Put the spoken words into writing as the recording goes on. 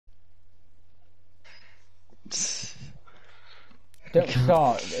Don't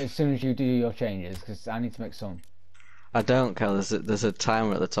start as soon as you do your changes, because I need to make some. I don't, Cal. There's a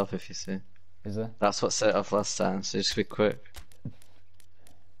timer at the top if you see. Is there? That's what set it off last time, so just be quick.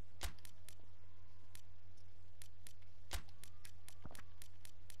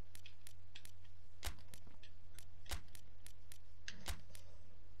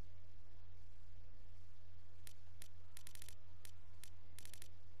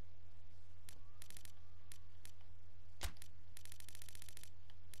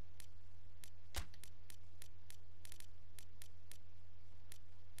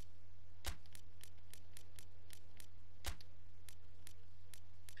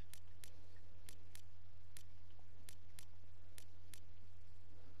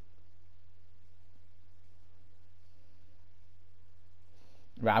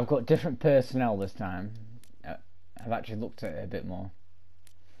 Right, I've got different personnel this time. I've actually looked at it a bit more.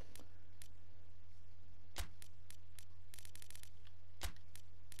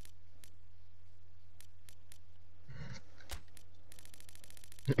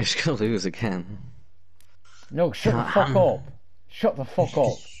 He's gonna lose again. No, shut the fuck up. Shut the fuck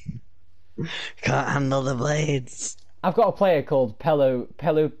up. Can't handle the blades. I've got a player called Pelu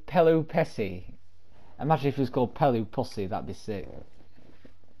Pessi. Imagine if he was called Pelu Pussy, that'd be sick.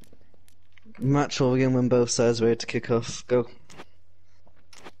 Match will begin when both sides are ready to kick off. Go.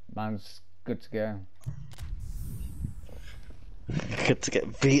 Mine's good to go. Good to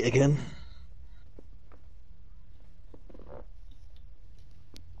get beat again.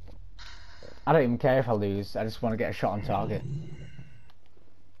 I don't even care if I lose, I just want to get a shot on target.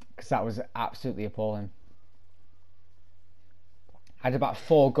 Because that was absolutely appalling. I had about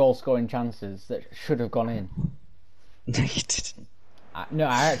 4 goal scoring chances that should have gone in. No, you didn't. No,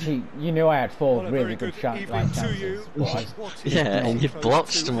 I actually, I had 4 really good chances. Yeah, and you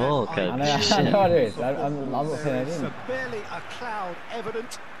blotched them all, Ken. I know I did. I'm not saying I didn't. Barely a cloud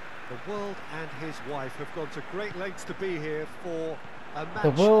evident. The world and his wife have gone to great lengths to be here for a match.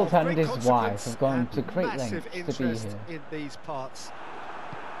 The world and his wife have gone to great lengths to be here. In these parts.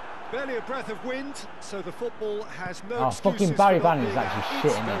 Barely a breath of wind, so the football has no excuses. Fucking Barry Bannon is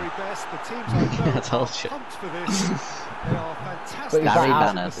actually shitting very it. best. The teams I know I told you. are pumped for this. They are fantastic. But Barry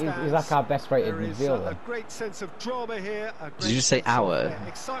Bannon. He's like our best rated There is midfielder. a great sense of drama here. Did you just say our?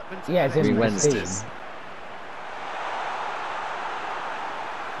 Excitement. Yeah, it's in Every the Wednesdays. team.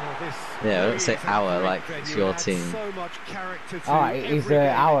 Yeah, I don't say our like it's your team. So much character to Alright, he's every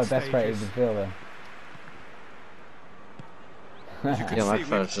game our at best rated stages. midfielder. Yeah, my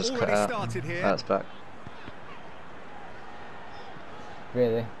phone's just cut out. That's back.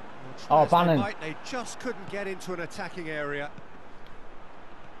 Really? Oh, Bannon. They just couldn't get into an attacking area.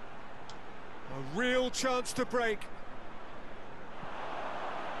 A real chance to break.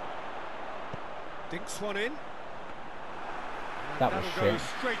 Dinks one in. That was That'll go shit.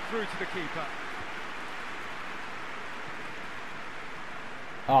 straight through to the keeper.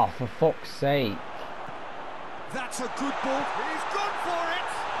 Oh, for fuck's sake. That's a good ball. He's gone for it.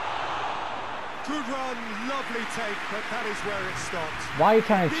 Good run, lovely take, but that is where it stops. Why are you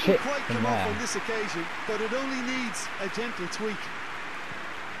trying to Didn't chip quite from come off there? on this occasion, but it only needs a gentle tweak.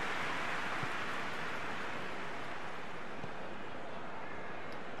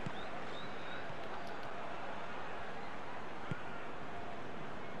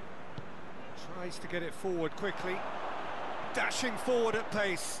 Tries to get it forward quickly. Dashing forward at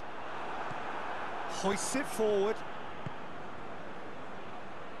pace. Hoists it forward.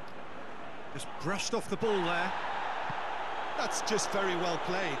 Just brushed off the ball there. That's just very well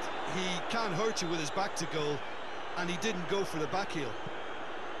played. He can't hurt you with his back to goal, and he didn't go for the back heel.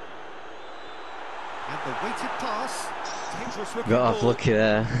 And the weighted pass. Dangerous looking Got off ball. lucky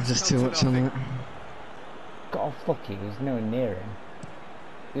there. Just too much on it. Got off lucky, he was nowhere near him.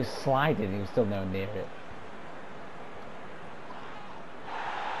 He was sliding, he was still nowhere near it.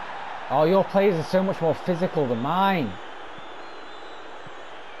 Oh, your players are so much more physical than mine.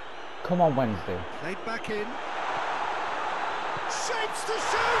 Come on, Wednesday. Played back in. Shapes to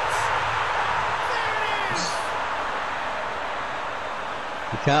shoot! There it is!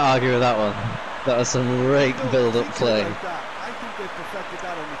 You can't argue with that one. That was some great build-up play. I think they perfected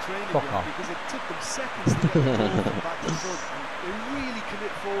that on the training Fuck ground off. because it took them seconds to get the ball from back to front. And they really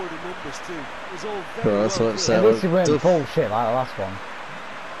commit forward in numbers too. It was all very Bro, that's well what I'm played. saying. At least he weren't Duff. bullshit like the last one.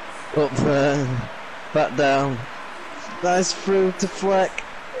 Up there, back down. Nice through to Fleck.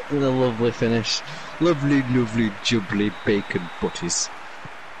 With a lovely finish. Lovely, lovely, jubbly bacon butties.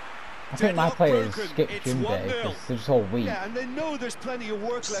 I think my Deadlock players broken. skipped It's gym day 1-0. because they're just all weak. Yeah, and they know there's plenty of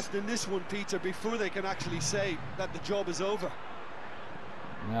work left in this one, Peter, before they can actually say that the job is over.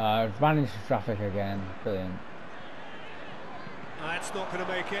 No, I've ran into traffic again. Brilliant. That's not going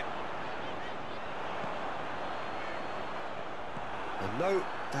to make it. And no,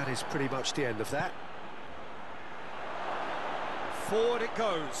 that is pretty much the end of that. Forward it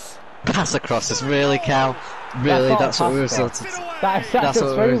goes. Pass across us, really, Cal? Really, that's what we resulted. That's a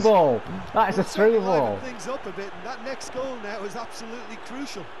through ball. That is a through ball. Things up a bit, and that next goal now is absolutely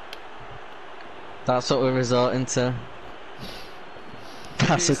crucial. That's what we're resorting to.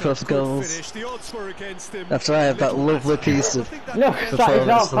 Pass across goals. The odds were against him. After I had that lovely piece of Look, that is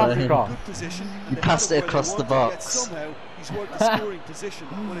not pass across. You passed it across the box.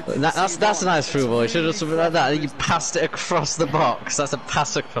 That's a nice through ball. You should have done something like that. You passed it across the box. That's a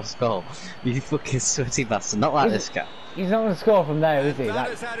pass across goal. You fucking sweaty bastard. Not like this guy. He's not going to score from there, is he? That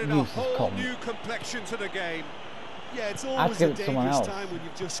That's has added a useless whole comp. new complexion to the game. Yeah, it's I'd always give a it to someone dangerous else. time when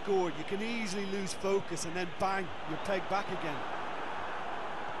you've just scored. You can easily lose focus and then bang, you're pegged back again.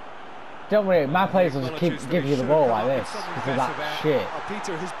 Don't worry, my players will just keep give you the ball like this because of that shit. Oh,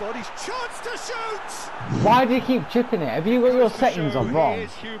 Peter, his body's chance to shoot! Why do you keep chipping it? Have you got your settings on wrong? He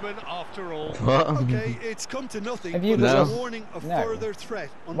is human after all. What? Okay, it's come to nothing, Have you but there's got- a warning of No. further threat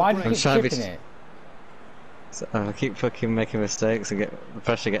on Why the do you break. keep trying to be- chipping it? So, I keep fucking making mistakes and get the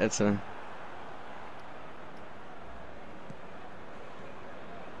pressure getting to me.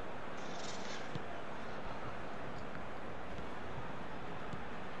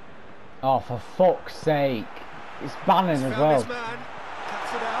 Oh, for fuck's sake. It's banning as Found well. his man,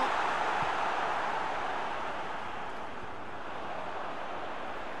 cuts it out.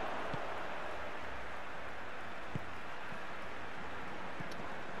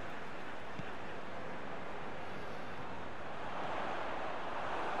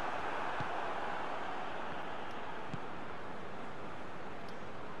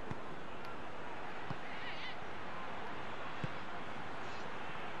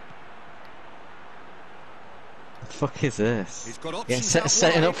 The fuck is this? He's got Yeah, options out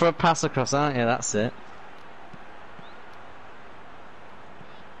setting wide. up for a pass across, aren't you? That's it.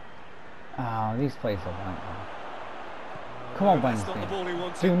 Oh, these players are like that. Come on, That's not the Wednesday. ball he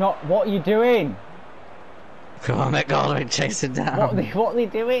wanted. Do not. What are you doing? Come on, McGoldrick, chase him down. What are they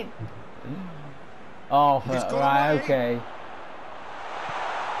doing? Oh, for, He's gone right, away. okay.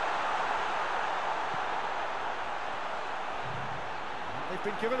 They've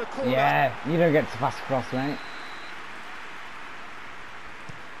been given a corner. Yeah, you don't get to pass across, mate.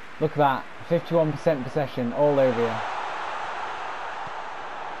 Look at that, 51% possession all over you.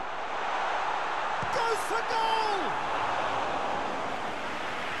 Goes for goal!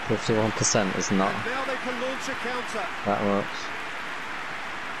 51% is not And now they can launch a counter. that much.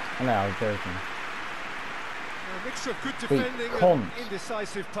 I know, I was joking. A mixture of good Wait, defending and cunt.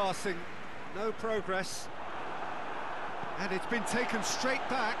 indecisive passing. No progress. And it's been taken straight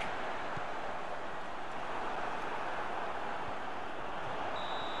back.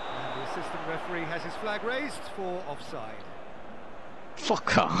 And the assistant referee has his flag raised for offside.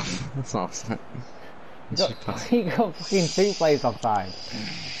 Fuck off. That's not. He got fucking 2 players offside.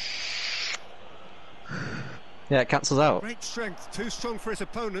 Yeah, it cancels out. Great strength, too strong for his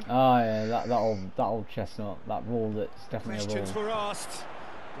opponent. Oh yeah, that old chestnut, that rule that's definitely a Questions rule. were asked,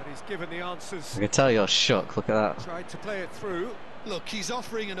 but he's given the answers. I can tell you're shook. Look at that. Tried to play it through. Look, he's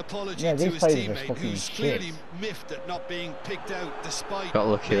offering an apology Yeah, to these his players are teammate, fucking who's shit. clearly miffed at not being picked out despite Got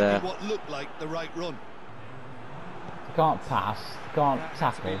lucky maybe there. what looked like the right run. Can't pass, can't That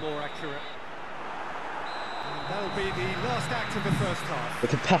had to be tackle. more accurate. And that'll be the last act of the first half. We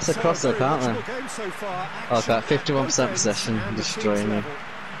can pass So across a though, very can't watchable we? game so far. Oh, Action that 51% at both ends possession, and the destroying team's me. level.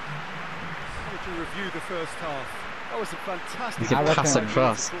 How would you review the first half? That was a fantastic. You I can pass reckon-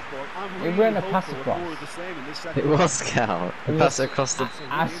 across. It weren't a pass across. It was Cal. You pass it across the.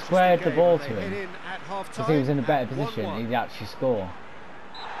 I squared the ball to him because he was in a better position. He'd actually score.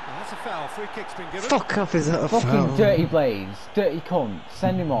 That's a foul. Free kick's been given. Fuck off! Is that a Fucking foul? dirty blades, dirty cunt.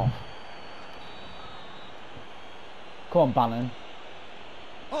 Send him off. Come on, Bannon.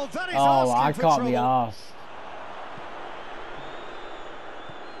 Oh, that is Oh, I asking for can't be trouble. arsed.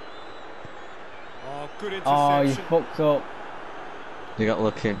 Oh, good interception. Oh, you fucked up. You got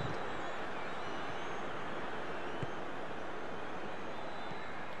lucky.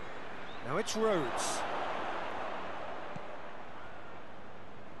 Now it's Rhodes.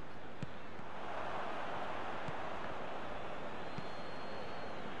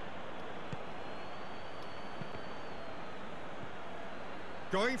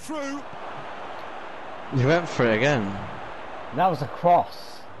 Going through. You went for it again. That was a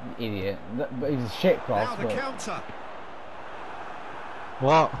cross, you idiot. But it was a shit cross. Now the But counter.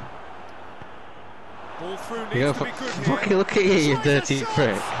 What? Ball through You needs go to for. be good here. Fucking look at you, you Tries a dirty shot.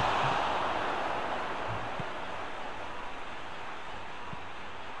 prick.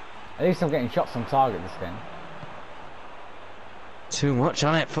 At least I'm getting shots on target this game. Too much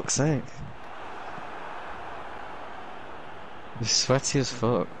on it, fuck's sake. You're sweaty as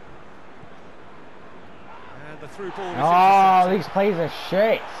fuck. And the through ball is Oh, intercepted. these plays are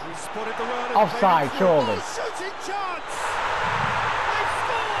shit. He spotted the run and Offside, played it through. surely. Oh, shooting chance! They've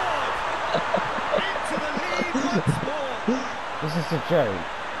scored! Into the lead once more. This is a joke.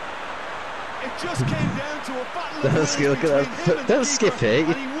 It just came down to a battle of Don't wills skip- look at between that. him and the Don't skip keeper, it, you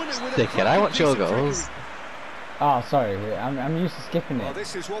and he won it with a stick it. I cracking want your piece of goals. trickery. Oh, sorry. I'm used to skipping Well, it.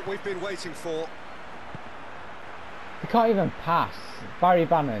 this is what we've been waiting for. They can't even pass. Barry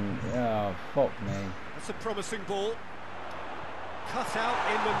Bannon. Oh, fuck me. That's a promising ball. Cut out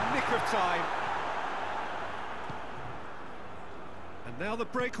in the nick of time. And now the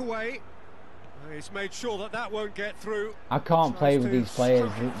breakaway. He's made sure that that won't get through. I can't play Tries with to these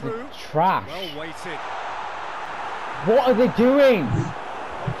players. stroke it They're through. trash. Well weighted. What are they doing?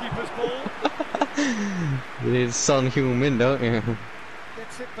 Goalkeeper's ball. You need Son Heung-min, don't you?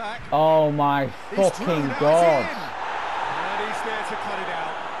 Gets it back. Oh my He's through, fucking now god. it's in. And he's there to cut it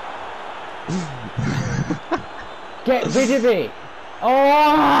out. Get rid of it.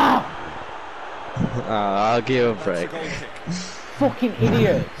 Oh! I'll give you a That's a break. goal kick. Fucking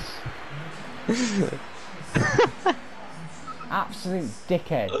idiots. Absolute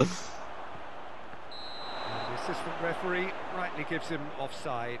dickhead. And the assistant referee rightly gives him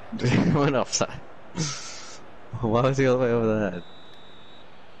offside. Went offside. Why was he all the way over there?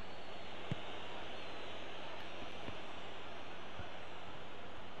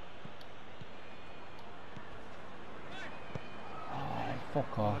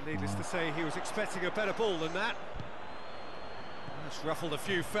 Fuck off. Needless to say, he was expecting a better ball than that. That's ruffled a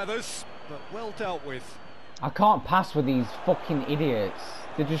few feathers, but well dealt with. I can't pass with these fucking idiots.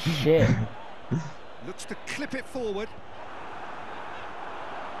 They're just shit. Looks to clip it forward.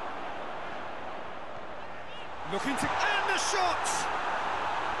 Looking to... and the shot!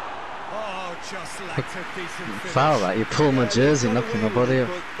 Oh, just lacked a decent finish. Foul that, you pull my jersey, knocking my body up.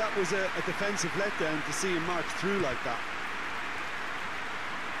 But that was a defensive letdown to see him march through like that.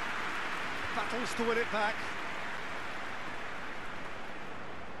 Battles to win it back.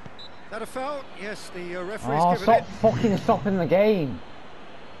 That a foul? Yes, the referee's Oh, given stop it. fucking stopping the game.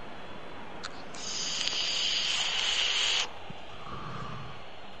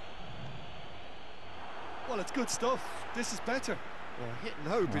 Well, it's good stuff. This is better. Well, hit and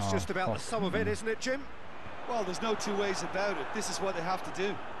hope is Oh, just about the fuck sum of it, me. isn't it, Jim? Well, there's no two ways about it. This is what they have to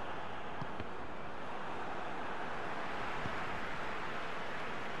do.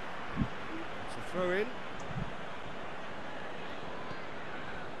 It's a throw in.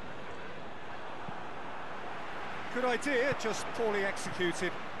 Good idea, just poorly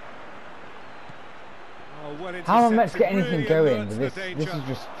executed. Oh, well How am I meant to intercepted, get anything really going alerts with the this? This danger. is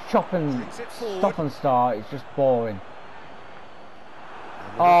just chop and Brings it forward. stop and start. It's just boring.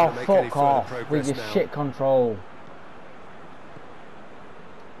 And they're not Oh, gonna make any fuck further off progress with your now. shit control.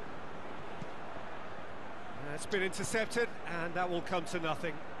 It's been intercepted, and that will come to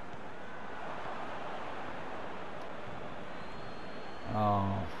nothing.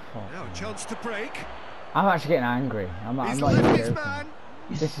 Oh, fuck. Now a me. chance to break. I'm actually getting angry. I'm He's not even left his joking. man.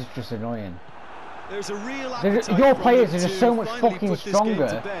 This is just annoying. There's a real There's- appetite your from players them are just to so much finally fucking put this game to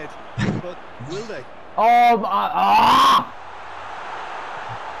stronger. bed. But will they? Oh my... Ah!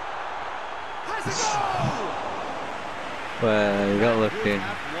 Has a goal! Well, you got Would lucky.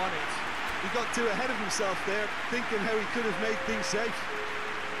 have won it. He got too ahead of himself there, thinking how he could have made things safe.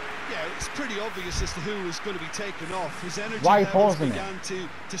 Yeah, it's pretty obvious as to who was going to be taken off. His energy Why are you levels pausing it? began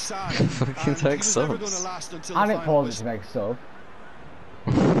to sag. Fucking and he take was never going subs. to last until I the didn't final pause it to whistle.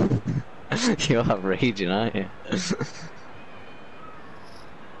 make a sub. You're outraging, aren't you?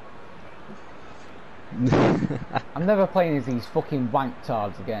 I'm never playing as these fucking wank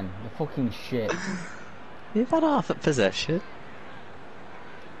tards again. They're fucking shit. You've had half at possession.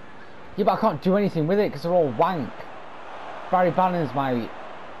 Yeah, but I can't do anything with it because they're all wank. Barry Bannon's my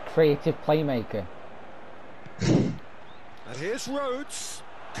creative playmaker. And here's Rhodes.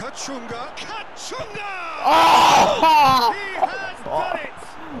 Kachunga. Kachunga! Oh! He has done it!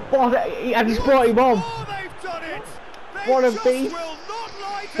 What? I just brought him on. Oh, they've done it! They What a just beast. will not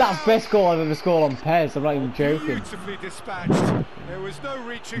lie That's down. best goal I've ever scored on PES. I'm not even joking. Beautifully dispatched. There was no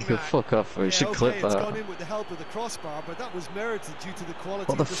reaching You could that. fuck off, we should okay, clip it's that. gone in with the help of the crossbar, but that was merited due to the quality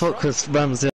What the of the fuck strike. was Ramsey